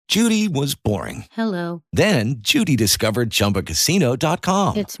Judy was boring. Hello. Then Judy discovered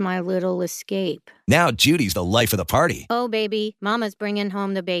ChumbaCasino.com. It's my little escape. Now Judy's the life of the party. Oh, baby, mama's bringing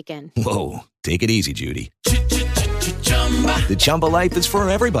home the bacon. Whoa, take it easy, Judy. The Chumba life is for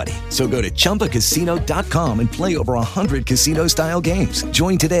everybody. So go to ChumbaCasino.com and play over 100 casino-style games.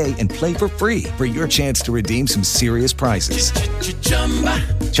 Join today and play for free for your chance to redeem some serious prizes.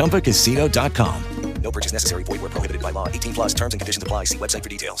 ChumbaCasino.com. No purchase necessary. Void where prohibited by law. 18 plus terms and conditions apply. See website for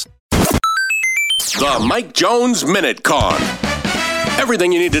details. The Mike Jones Minute Con.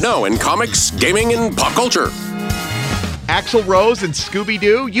 Everything you need to know in comics, gaming, and pop culture. Axl Rose and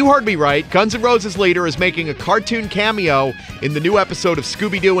Scooby-Doo? You heard me right. Guns N' Roses leader is making a cartoon cameo in the new episode of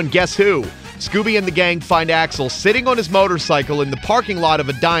Scooby-Doo and Guess Who? Scooby and the gang find Axl sitting on his motorcycle in the parking lot of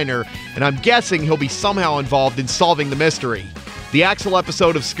a diner, and I'm guessing he'll be somehow involved in solving the mystery. The Axl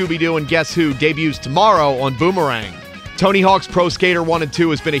episode of Scooby-Doo and Guess Who debuts tomorrow on Boomerang. Tony Hawk's Pro Skater 1 and 2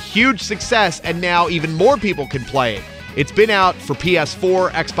 has been a huge success, and now even more people can play it. It's been out for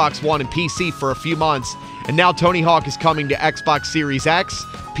PS4, Xbox One, and PC for a few months, and now Tony Hawk is coming to Xbox Series X,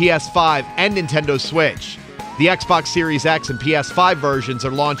 PS5, and Nintendo Switch. The Xbox Series X and PS5 versions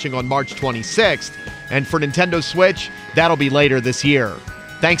are launching on March 26th, and for Nintendo Switch, that'll be later this year.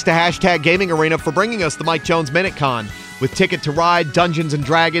 Thanks to Hashtag Gaming Arena for bringing us the Mike Jones Minute Con. With Ticket to Ride, Dungeons &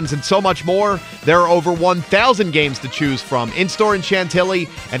 Dragons, and so much more, there are over 1,000 games to choose from in-store in Chantilly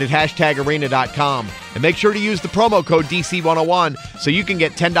and at hashtagarena.com. And make sure to use the promo code DC101 so you can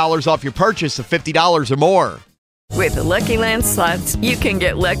get $10 off your purchase of $50 or more. With the Lucky Land Slots, you can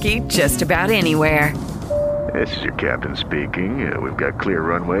get lucky just about anywhere. This is your captain speaking. We've got clear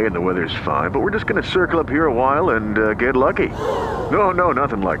runway and the weather's fine, but we're just going to circle up here a while and get lucky. No,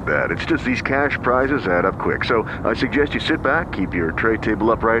 nothing like that. It's just these cash prizes add up quick. So I suggest you sit back, keep your tray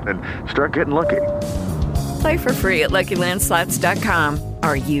table upright, and start getting lucky. Play for free at LuckyLandSlots.com.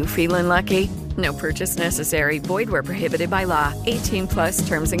 Are you feeling lucky? No purchase necessary. Void where prohibited by law. 18 plus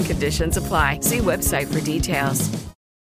terms and conditions apply. See website for details.